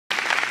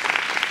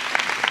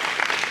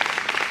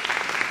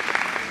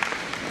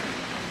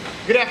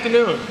Good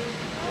afternoon.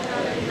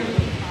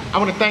 I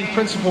want to thank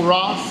Principal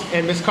Ross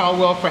and Ms.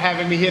 Caldwell for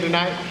having me here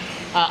tonight.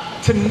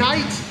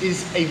 Tonight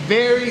is a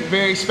very,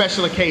 very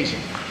special occasion.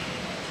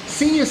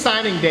 Senior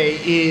signing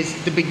day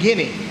is the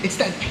beginning. It's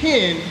that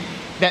pin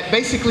that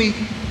basically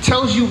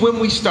tells you when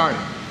we started.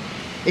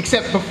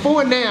 Except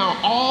before now,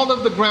 all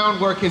of the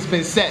groundwork has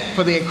been set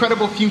for the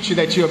incredible future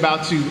that you're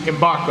about to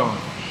embark on.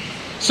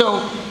 So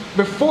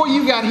before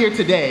you got here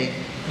today,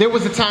 there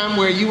was a time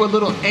where you were a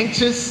little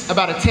anxious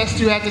about a test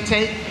you had to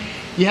take.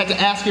 You had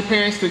to ask your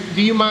parents,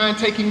 do you mind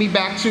taking me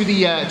back to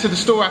the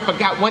store? I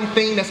forgot one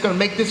thing that's going to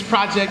make this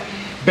project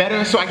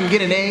better so I can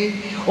get an A.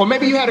 Or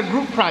maybe you had a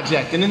group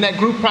project, and in that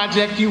group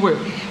project you were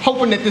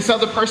hoping that this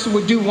other person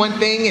would do one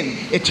thing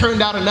and it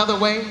turned out another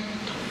way.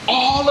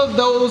 All of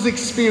those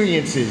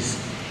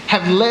experiences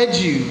have led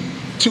you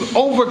to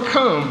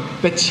overcome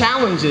the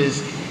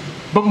challenges,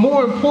 but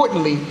more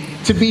importantly,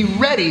 to be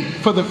ready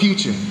for the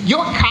future.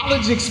 Your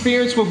college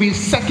experience will be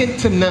second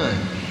to none.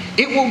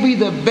 It will be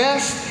the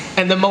best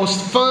and the most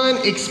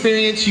fun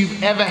experience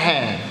you've ever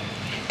had.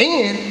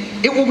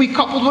 And it will be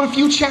coupled with a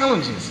few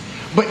challenges,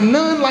 but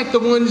none like the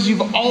ones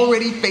you've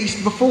already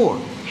faced before.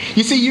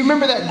 You see, you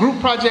remember that group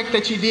project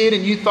that you did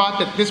and you thought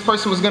that this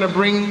person was going to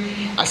bring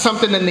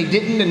something and they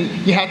didn't,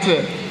 and you had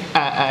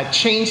to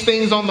change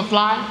things on the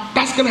fly?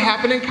 That's going to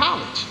happen in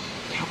college.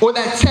 Or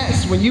that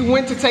test when you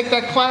went to take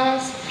that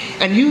class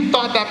and you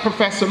thought that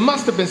professor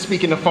must have been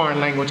speaking a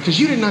foreign language because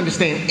you didn't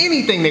understand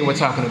anything they were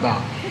talking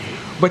about.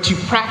 But you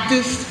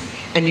practiced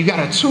and you got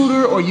a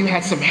tutor, or you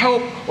had some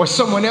help, or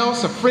someone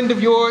else, a friend of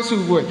yours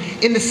who were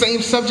in the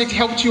same subject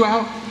helped you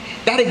out.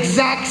 That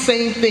exact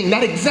same thing,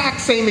 that exact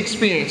same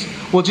experience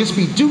will just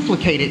be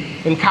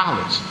duplicated in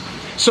college.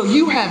 So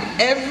you have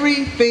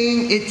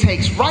everything it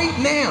takes right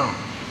now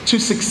to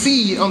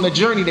succeed on the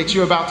journey that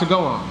you're about to go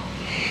on.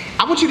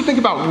 I want you to think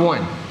about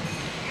one.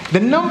 The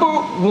number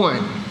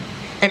one,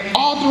 and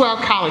all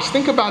throughout college,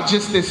 think about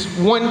just this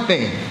one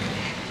thing.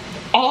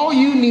 All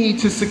you need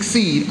to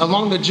succeed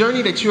along the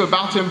journey that you're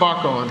about to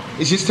embark on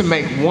is just to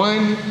make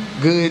one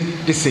good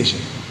decision.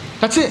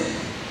 That's it.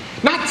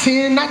 Not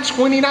 10, not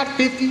 20, not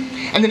 50.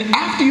 And then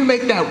after you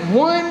make that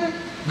one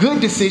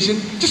good decision,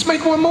 just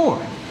make one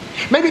more.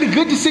 Maybe the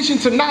good decision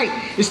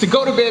tonight is to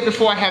go to bed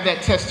before I have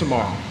that test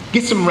tomorrow.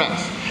 Get some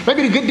rest.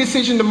 Maybe the good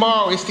decision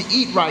tomorrow is to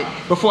eat right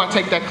before I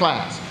take that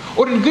class.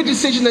 Or the good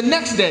decision the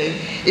next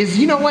day is,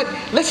 you know what,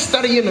 let's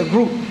study in a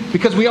group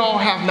because we all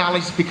have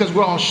knowledge, because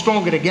we're all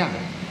stronger together.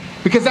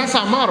 Because that's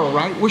our motto,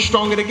 right? We're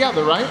stronger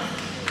together, right?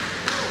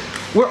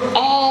 We're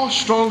all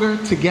stronger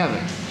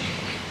together.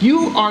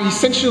 You are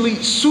essentially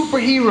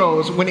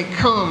superheroes when it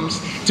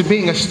comes to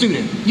being a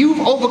student.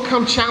 You've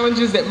overcome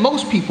challenges that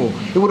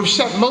it would have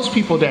shut most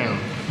people down,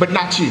 but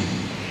not you.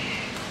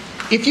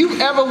 If you've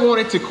ever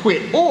wanted to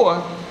quit,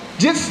 or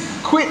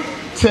just quit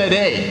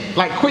today,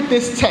 like quit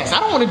this test, I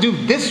don't want to do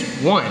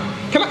this one.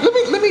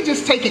 Let me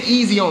just take it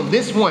easy on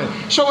this one.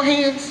 Show of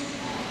hands,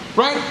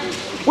 right?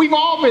 We've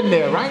all been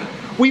there, right?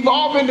 We've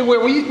all been to where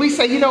we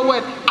say, you know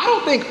what, I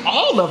don't think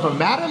all of them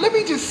matter. Let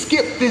me just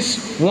skip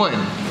this one.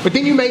 But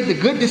then you made the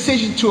good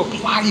decision to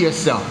apply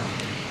yourself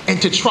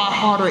and to try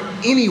harder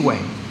anyway.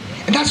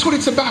 And that's what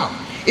it's about.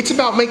 It's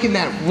about making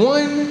that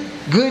one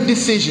good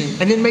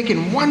decision and then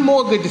making one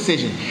more good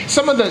decision.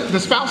 Some of the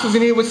spouses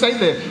in here would say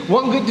the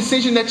one good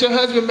decision that your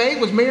husband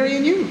made was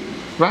marrying you,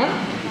 right?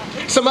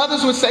 Some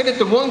others would say that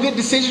the one good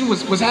decision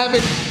was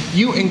having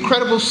you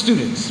incredible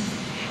students.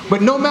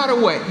 But no matter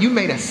what, you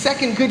made a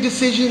second good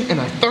decision and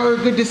a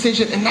third good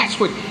decision, and that's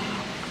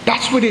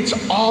what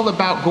it's all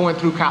about going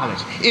through college.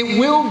 It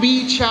will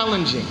be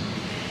challenging,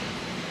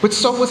 but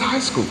so was high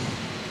school.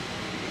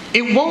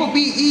 It won't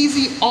be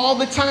easy all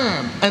the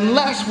time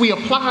unless we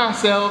apply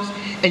ourselves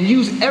and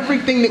use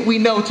everything that we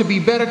know to be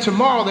better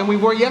tomorrow than we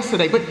were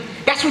yesterday. But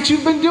that's what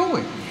you've been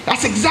doing.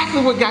 That's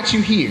exactly what got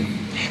you here.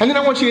 And then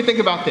I want you to think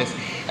about this.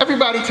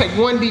 Everybody take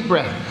one deep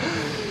breath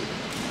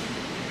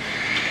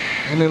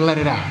and then let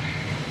it out.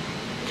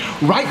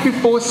 Right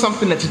before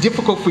something that's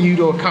difficult for you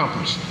to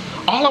accomplish,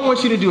 all I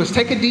want you to do is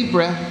take a deep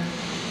breath,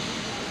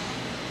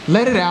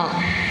 let it out,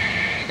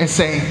 and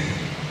say,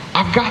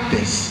 I've got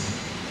this.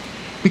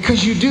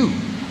 Because you do.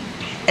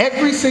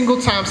 Every single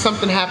time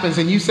something happens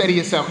and you say to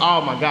yourself,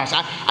 oh my gosh,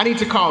 I need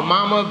to call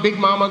mama, big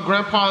mama,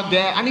 grandpa,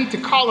 dad. I need to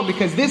call them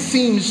because this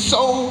seems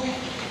so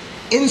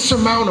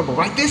insurmountable,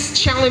 right? This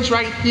challenge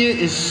right here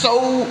is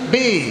so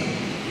big.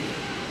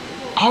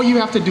 All you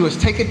have to do is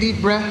take a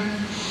deep breath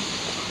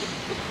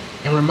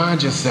and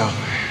remind yourself,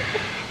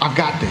 I've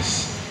got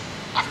this.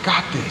 I've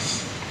got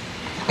this.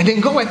 And then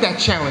go at that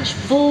challenge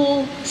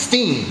full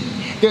steam.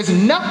 There's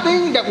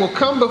nothing that will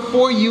come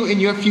before you in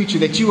your future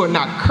that you are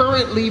not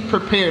currently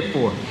prepared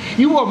for.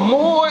 You are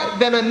more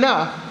than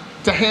enough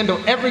to handle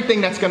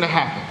everything that's going to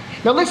happen.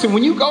 Now listen,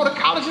 when you go to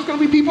college, there's going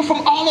to be people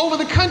from all over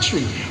the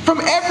country, from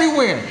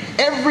everywhere,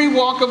 every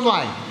walk of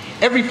life,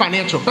 every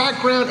financial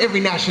background, every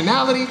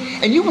nationality,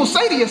 and you will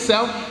say to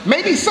yourself,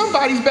 maybe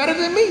somebody's better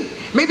than me.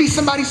 Maybe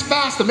somebody's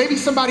faster, maybe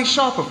somebody's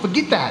sharper.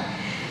 Forget that.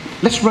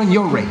 Let's run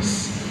your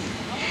race.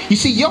 You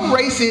see, your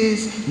race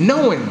is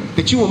knowing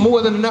that you are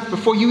more than enough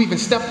before you even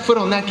step foot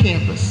on that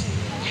campus.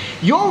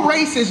 Your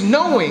race is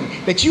knowing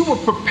that you were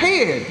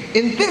prepared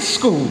in this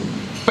school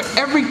for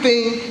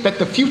everything that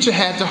the future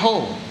had to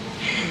hold.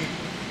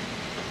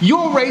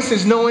 Your race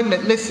is knowing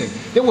that, listen,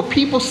 there were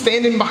people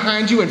standing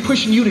behind you and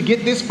pushing you to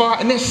get this far,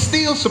 and they're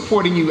still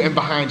supporting you and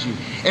behind you.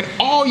 And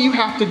all you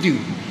have to do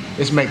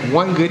is make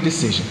one good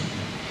decision.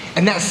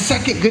 And that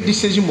second good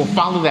decision will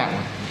follow that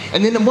one.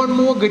 And then one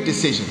more good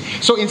decision.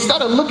 So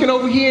instead of looking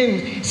over here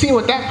and seeing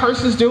what that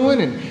person's doing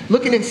and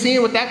looking and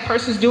seeing what that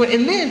person's doing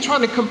and then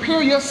trying to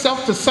compare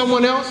yourself to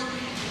someone else,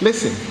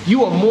 listen,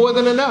 you are more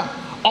than enough.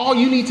 All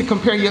you need to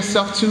compare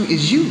yourself to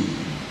is you.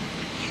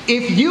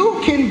 If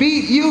you can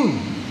beat you,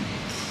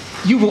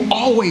 you will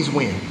always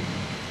win.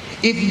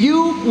 If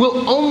you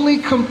will only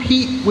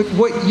compete with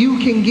what you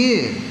can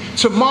give,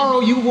 tomorrow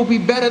you will be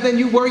better than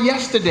you were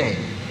yesterday.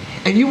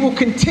 And you will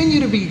continue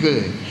to be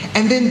good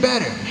and then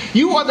better.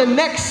 You are the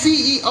next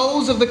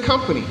CEOs of the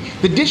company,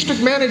 the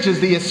district managers,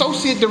 the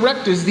associate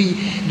directors, the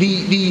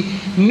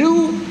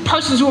new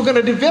persons who are going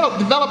to develop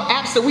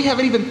apps that we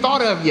haven't even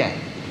thought of yet.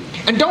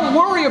 And don't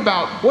worry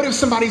about what if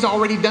somebody's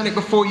already done it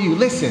before you.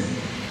 Listen,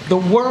 the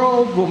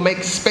world will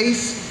make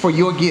space for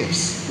your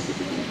gifts.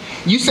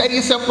 You say to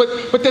yourself,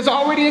 but there's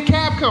already a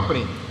cab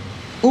company.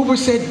 Uber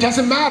said,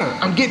 doesn't matter,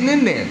 I'm getting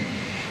in there.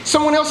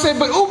 Someone else said,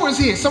 but Uber's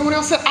here. Someone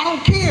else said, I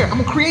don't care, I'm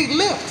gonna create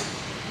Lyft.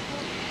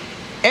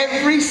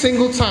 Every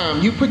single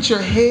time you put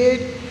your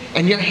head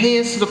and your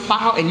hands to the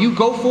plow and you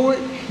go for it,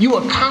 you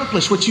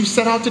accomplish what you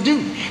set out to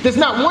do. There's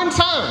not one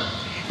time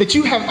that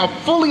you have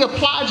fully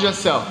applied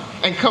yourself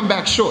and come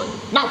back short.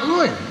 Not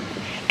one.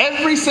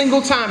 Every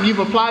single time you've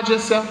applied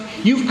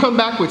yourself, you've come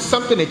back with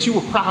something that you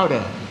were proud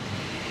of.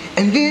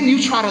 And then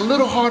you tried a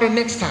little harder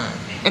next time,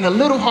 and a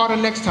little harder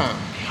next time.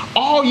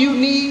 All you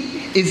need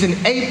is an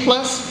A+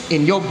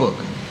 in your book.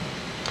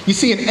 You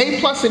see, an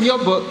A+ in your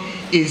book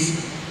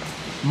is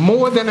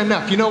more than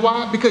enough. You know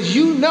why? Because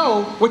you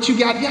know what you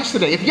got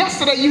yesterday. If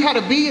yesterday you had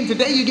a B and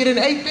today you get an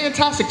A,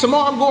 fantastic.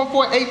 Tomorrow I'm going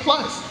for an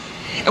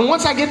A+. And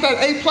once I get that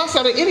A+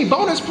 out of any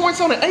bonus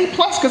points on an A+,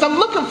 because I'm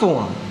looking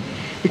for them,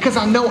 because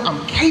I know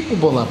I'm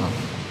capable of them.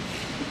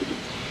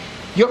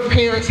 Your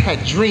parents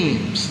had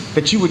dreams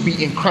that you would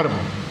be incredible,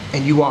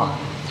 and you are.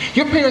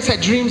 Your parents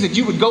had dreams that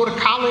you would go to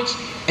college,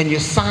 and you're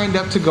signed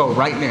up to go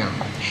right now.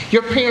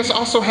 Your parents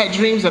also had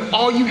dreams that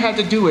all you had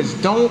to do is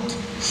don't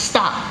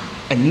stop,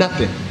 and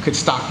nothing could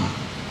stop you.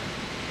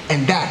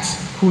 And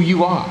that's who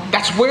you are.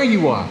 That's where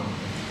you are.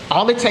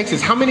 All it takes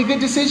is how many good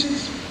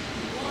decisions?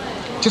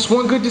 Just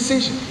one good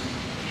decision.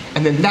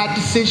 And then that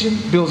decision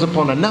builds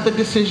upon another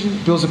decision,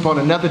 builds upon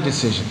another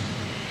decision.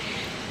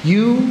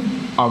 You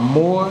are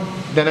more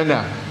than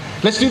enough.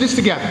 Let's do this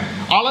together.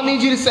 All I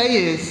need you to say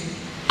is,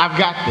 I've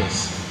got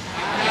this.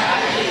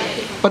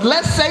 But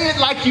let's say it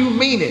like you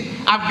mean it.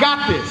 I've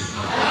got this.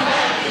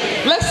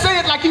 Let's say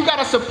it like you got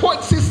a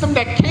support system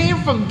that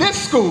came from this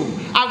school.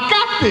 I've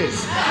got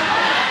this.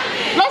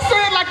 Let's say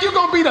it like you're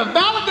going to be the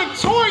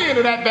valedictorian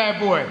of that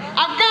bad boy.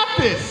 I've got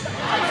this.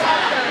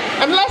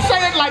 And let's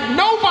say it like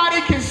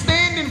nobody can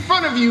stand in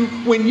front of you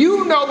when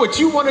you know what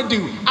you want to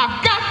do.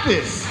 I've got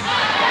this.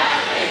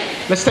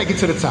 Let's take it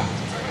to the top.